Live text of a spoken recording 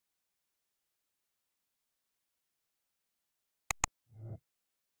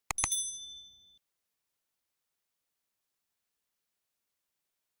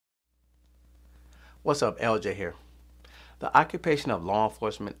What's up, LJ here. The occupation of law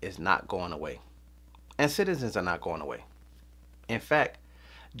enforcement is not going away, and citizens are not going away. In fact,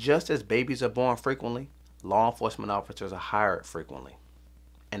 just as babies are born frequently, law enforcement officers are hired frequently.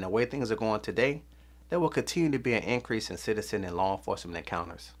 And the way things are going today, there will continue to be an increase in citizen and law enforcement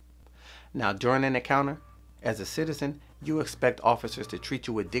encounters. Now, during an encounter, as a citizen, you expect officers to treat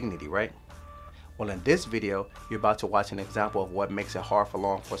you with dignity, right? Well, in this video, you're about to watch an example of what makes it hard for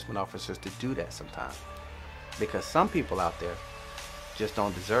law enforcement officers to do that sometimes. Because some people out there just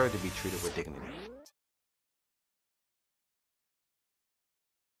don't deserve to be treated with dignity.